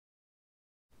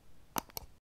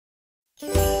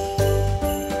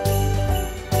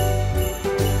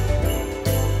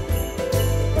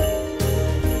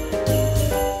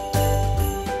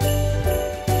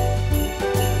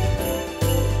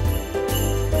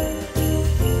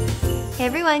Hey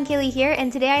everyone, Kayley here,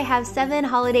 and today I have 7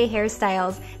 holiday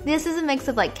hairstyles. This is a mix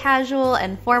of like casual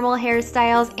and formal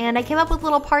hairstyles, and I came up with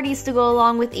little parties to go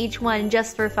along with each one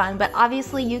just for fun, but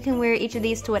obviously you can wear each of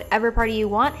these to whatever party you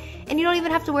want, and you don't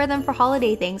even have to wear them for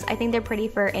holiday things. I think they're pretty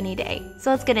for any day. So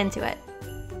let's get into it.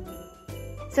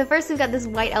 So first we've got this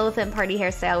white elephant party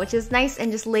hairstyle, which is nice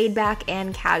and just laid back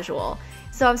and casual.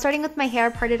 So I'm starting with my hair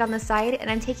parted on the side,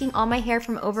 and I'm taking all my hair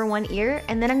from over one ear,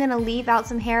 and then I'm going to leave out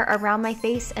some hair around my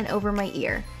face and over my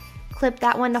ear. Clip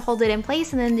that one to hold it in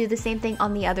place, and then do the same thing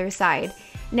on the other side.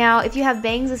 Now if you have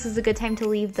bangs, this is a good time to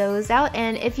leave those out,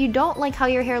 and if you don't like how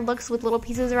your hair looks with little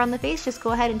pieces around the face, just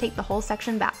go ahead and take the whole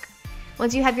section back.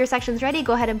 Once you have your sections ready,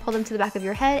 go ahead and pull them to the back of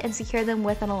your head and secure them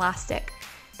with an elastic.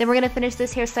 Then we're going to finish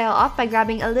this hairstyle off by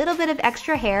grabbing a little bit of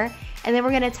extra hair, and then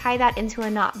we're going to tie that into a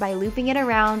knot by looping it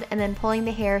around and then pulling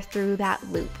the hair through that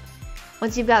loop.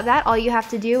 Once you've got that, all you have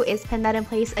to do is pin that in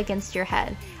place against your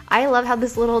head. I love how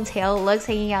this little tail looks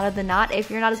hanging out of the knot. If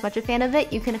you're not as much a fan of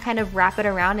it, you can kind of wrap it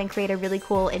around and create a really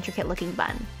cool, intricate looking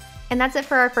bun. And that's it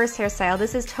for our first hairstyle.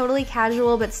 This is totally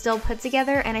casual but still put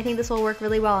together, and I think this will work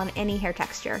really well on any hair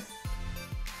texture.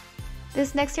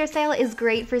 This next hairstyle is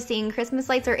great for seeing Christmas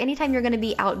lights or anytime you're going to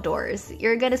be outdoors.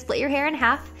 You're going to split your hair in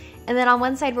half, and then on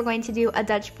one side we're going to do a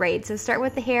Dutch braid. So start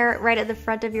with the hair right at the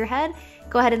front of your head,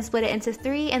 go ahead and split it into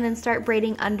 3, and then start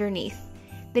braiding underneath.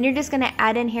 Then you're just going to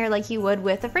add in hair like you would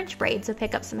with a French braid. So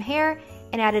pick up some hair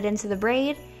and add it into the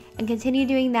braid, and continue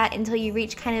doing that until you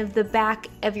reach kind of the back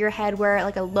of your head where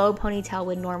like a low ponytail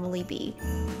would normally be.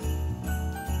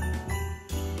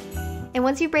 And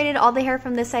once you've braided all the hair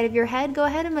from this side of your head, go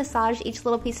ahead and massage each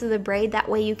little piece of the braid. That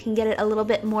way you can get it a little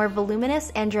bit more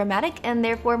voluminous and dramatic, and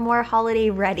therefore more holiday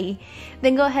ready.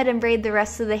 Then go ahead and braid the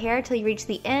rest of the hair till you reach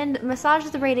the end. Massage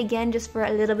the braid again just for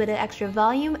a little bit of extra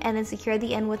volume, and then secure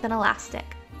the end with an elastic.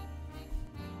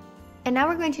 And now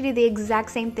we're going to do the exact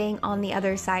same thing on the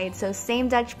other side. So same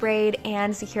Dutch braid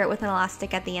and secure it with an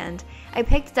elastic at the end. I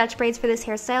picked Dutch braids for this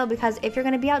hairstyle because if you're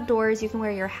going to be outdoors, you can wear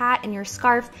your hat and your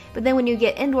scarf, but then when you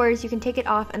get indoors, you can take it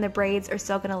off and the braids are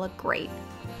still going to look great.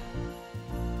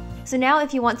 So now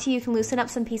if you want to, you can loosen up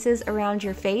some pieces around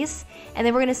your face, and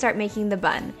then we're going to start making the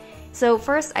bun. So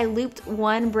first I looped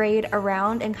one braid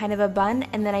around in kind of a bun,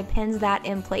 and then I pinned that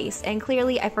in place. And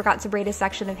clearly I forgot to braid a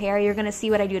section of hair. You're gonna see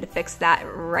what I do to fix that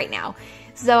right now.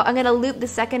 So I'm gonna loop the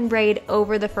second braid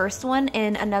over the first one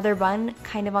in another bun,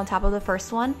 kind of on top of the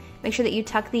first one. Make sure that you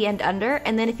tuck the end under,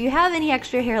 and then if you have any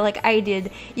extra hair like I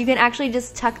did, you can actually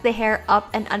just tuck the hair up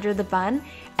and under the bun,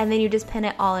 and then you just pin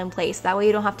it all in place. That way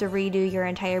you don't have to redo your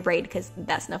entire braid, because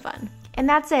that's no fun. And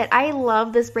that's it. I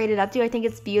love this braided updo. I think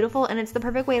it's beautiful, and it's the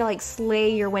perfect way to like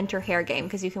slay your winter hair game,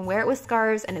 because you can wear it with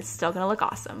scarves and it's still gonna look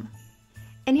awesome.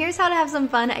 And here's how to have some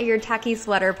fun at your tacky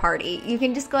sweater party. You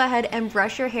can just go ahead and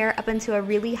brush your hair up into a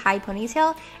really high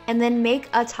ponytail and then make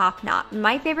a top knot.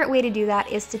 My favorite way to do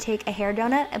that is to take a hair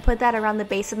donut and put that around the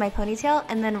base of my ponytail,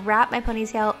 and then wrap my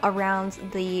ponytail around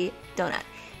the donut.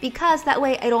 Because that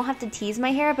way I don't have to tease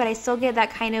my hair, but I still get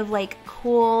that kind of like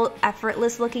cool,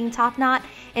 effortless looking top knot,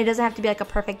 and it doesn't have to be like a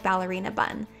perfect ballerina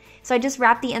bun. So I just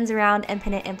wrap the ends around and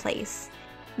pin it in place.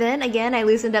 Then again, I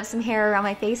loosened up some hair around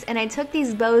my face, and I took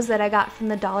these bows that I got from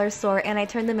the dollar store and I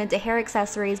turned them into hair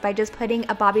accessories by just putting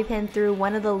a bobby pin through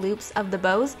one of the loops of the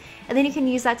bows, and then you can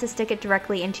use that to stick it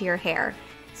directly into your hair.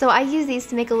 So I use these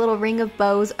to make a little ring of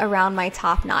bows around my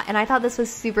top knot, and I thought this was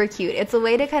super cute. It's a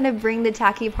way to kind of bring the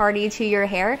tacky party to your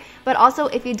hair, but also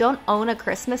if you don't own a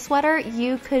Christmas sweater,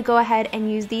 you could go ahead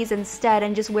and use these instead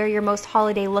and just wear your most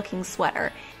holiday looking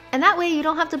sweater. And that way you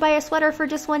don't have to buy a sweater for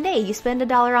just one day. You spend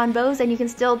 $1 on bows and you can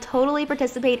still totally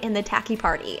participate in the tacky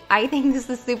party. I think this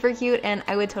is super cute, and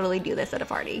I would totally do this at a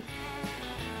party.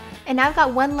 And now I've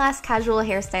got one last casual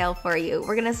hairstyle for you.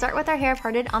 We're gonna start with our hair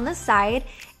parted on the side,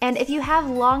 and if you have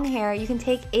long hair, you can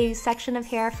take a section of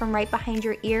hair from right behind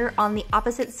your ear on the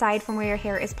opposite side from where your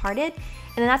hair is parted,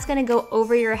 and then that's gonna go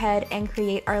over your head and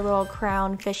create our little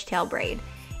crown fishtail braid.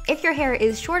 If your hair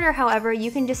is shorter, however, you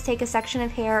can just take a section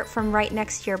of hair from right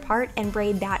next to your part and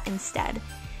braid that instead.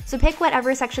 So pick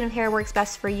whatever section of hair works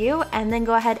best for you, and then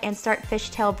go ahead and start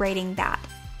fishtail braiding that.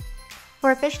 For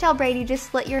a fishtail braid, you just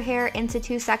split your hair into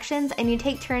 2 sections, and you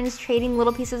take turns trading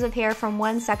little pieces of hair from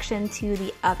one section to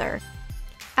the other.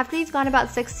 After you've gone about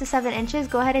 6 to 7 inches,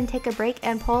 go ahead and take a break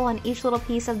and pull on each little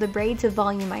piece of the braid to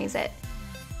volumize it.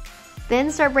 Then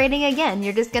start braiding again.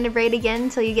 You're just going to braid again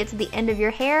until you get to the end of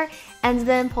your hair, and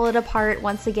then pull it apart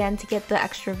once again to get the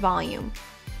extra volume.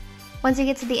 Once you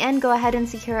get to the end, go ahead and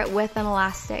secure it with an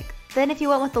elastic. Then if you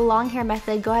went with the long hair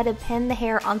method, go ahead and pin the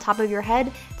hair on top of your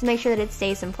head to make sure that it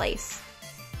stays in place.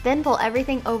 Then pull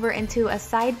everything over into a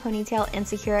side ponytail and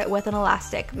secure it with an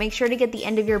elastic. Make sure to get the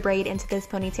end of your braid into this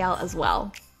ponytail as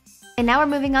well. And now we're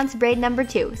moving on to braid number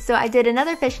 2. So I did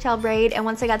another fishtail braid, and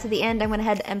once I got to the end, I went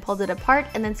ahead and pulled it apart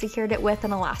and then secured it with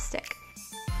an elastic.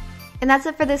 And that's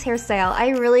it for this hairstyle. I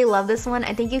really love this one.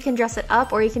 I think you can dress it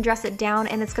up or you can dress it down,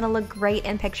 and it's gonna look great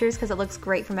in pictures because it looks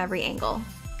great from every angle.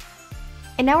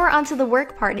 And now we're on to the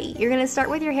work party. You're gonna start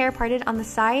with your hair parted on the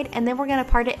side, and then we're gonna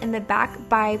part it in the back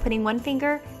by putting one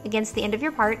finger against the end of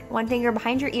your part, one finger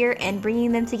behind your ear, and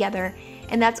bringing them together.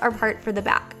 And that's our part for the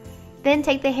back. Then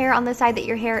take the hair on the side that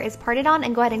your hair is parted on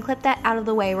and go ahead and clip that out of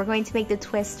the way. We're going to make the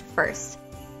twist first.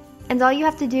 And all you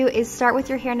have to do is start with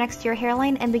your hair next to your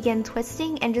hairline and begin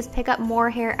twisting, and just pick up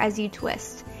more hair as you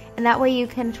twist. And that way you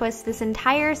can twist this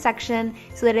entire section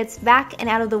so that it's back and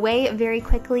out of the way very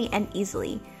quickly and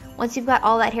easily. Once you've got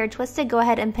all that hair twisted, go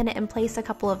ahead and pin it in place a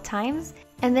couple of times.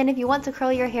 And then if you want to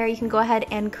curl your hair, you can go ahead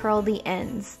and curl the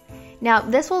ends. Now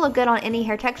this will look good on any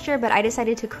hair texture, but I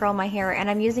decided to curl my hair, and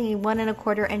I'm using a 1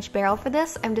 1/4 inch barrel for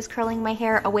this. I'm just curling my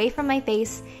hair away from my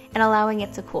face and allowing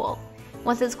it to cool.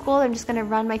 Once it's cool, I'm just going to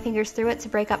run my fingers through it to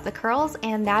break up the curls,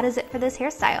 and that is it for this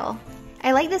hairstyle.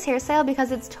 I like this hairstyle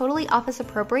because it's totally office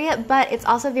appropriate, but it's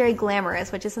also very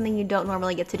glamorous, which is something you don't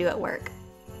normally get to do at work.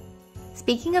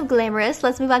 Speaking of glamorous,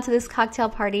 let's move on to this cocktail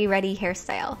party ready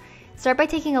hairstyle. Start by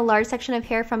taking a large section of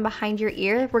hair from behind your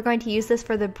ear. We're going to use this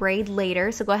for the braid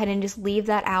later, so go ahead and just leave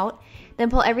that out. Then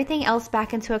pull everything else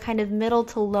back into a kind of middle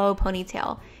to low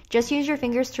ponytail. Just use your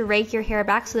fingers to rake your hair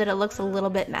back so that it looks a little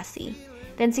bit messy.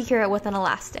 Then secure it with an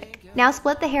elastic. Now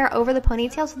split the hair over the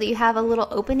ponytail so that you have a little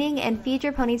opening, and feed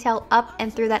your ponytail up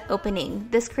and through that opening.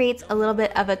 This creates a little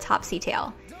bit of a topsy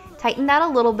tail. Tighten that a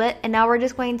little bit, and now we're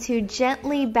just going to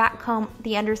gently back comb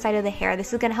the underside of the hair.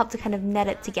 This is going to help to kind of net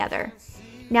it together.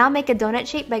 Now make a donut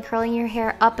shape by curling your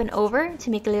hair up and over to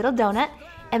make a little donut,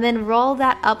 and then roll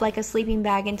that up like a sleeping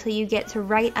bag until you get to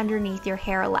right underneath your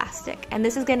hair elastic. And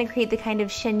this is going to create the kind of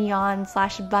chignon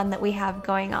 / bun that we have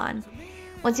going on.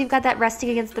 Once you've got that resting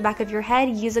against the back of your head,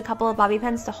 use a couple of bobby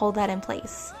pins to hold that in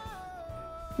place.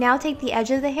 Now take the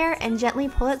edge of the hair and gently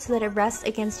pull it so that it rests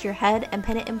against your head, and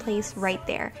pin it in place right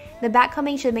there. The back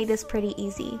combing should make this pretty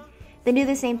easy. Then do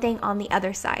the same thing on the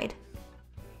other side.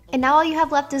 And now all you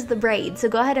have left is the braid, so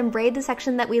go ahead and braid the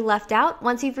section that we left out.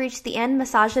 Once you've reached the end,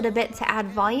 massage it a bit to add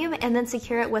volume, and then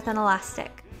secure it with an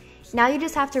elastic. Now you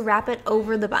just have to wrap it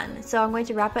over the bun. So I'm going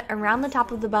to wrap it around the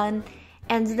top of the bun,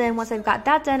 and then once I've got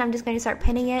that done, I'm just going to start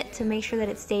pinning it to make sure that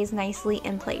it stays nicely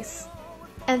in place.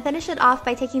 And finish it off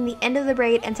by taking the end of the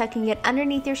braid and tucking it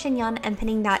underneath your chignon and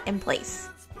pinning that in place.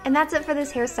 And that's it for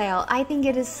this hairstyle. I think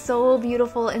it is so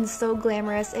beautiful and so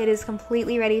glamorous. It is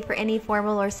completely ready for any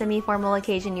formal or semi-formal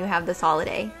occasion you have this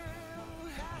holiday.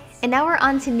 And now we're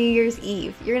on to New Year's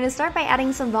Eve. You're going to start by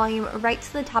adding some volume right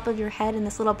to the top of your head in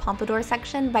this little pompadour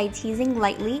section by teasing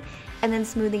lightly and then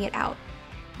smoothing it out.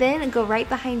 Then go right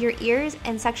behind your ears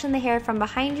and section the hair from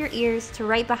behind your ears to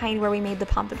right behind where we made the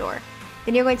pompadour.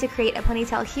 Then you're going to create a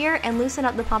ponytail here and loosen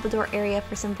up the pompadour area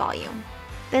for some volume.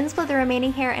 Then split the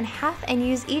remaining hair in half and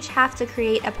use each half to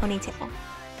create a ponytail.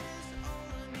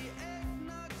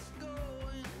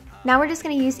 Now we're just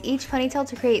going to use each ponytail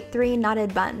to create 3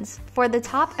 knotted buns. For the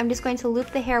top, I'm just going to loop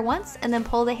the hair once and then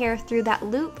pull the hair through that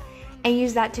loop and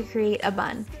use that to create a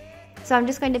bun. So I'm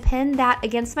just going to pin that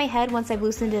against my head once I've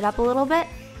loosened it up a little bit,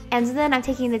 and then I'm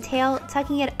taking the tail,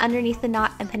 tucking it underneath the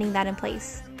knot and pinning that in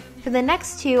place. For the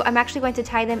next 2, I'm actually going to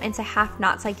tie them into half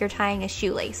knots like you're tying a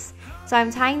shoelace. So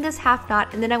I'm tying this half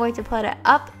knot, and then I'm going to put it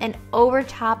up and over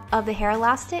top of the hair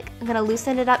elastic. I'm going to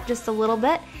loosen it up just a little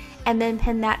bit and then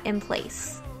pin that in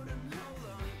place.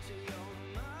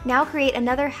 Now create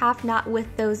another half knot with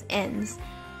those ends.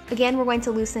 Again, we're going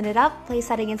to loosen it up, place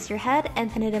that against your head,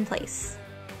 and pin it in place.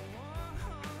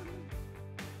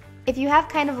 If you have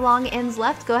kind of long ends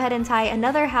left, go ahead and tie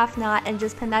another half knot and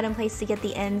just pin that in place to get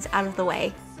the ends out of the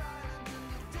way.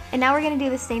 And now we're going to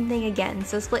do the same thing again.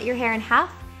 So split your hair in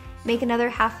half, make another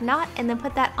half knot, and then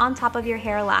put that on top of your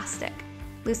hair elastic.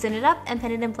 Loosen it up and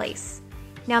pin it in place.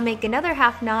 Now make another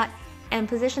half knot and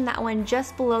position that one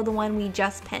just below the one we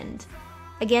just pinned.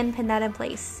 Again, pin that in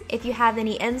place. If you have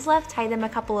any ends left, tie them a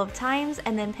couple of times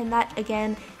and then pin that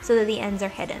again so that the ends are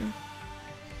hidden.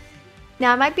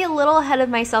 Now I might be a little ahead of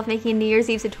myself making a New Year's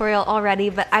Eve tutorial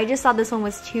already, but I just thought this one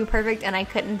was too perfect and I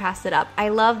couldn't pass it up. I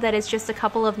love that it's just a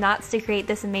couple of knots to create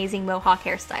this amazing mohawk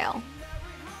hairstyle.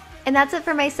 And that's it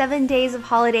for my 7 days of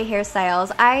holiday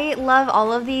hairstyles. I love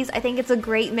all of these. I think it's a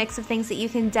great mix of things that you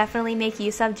can definitely make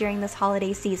use of during this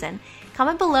holiday season.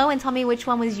 Comment below and tell me which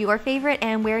one was your favorite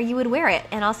and where you would wear it,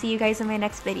 and I'll see you guys in my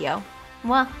next video.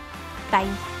 Mwah!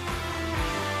 Bye!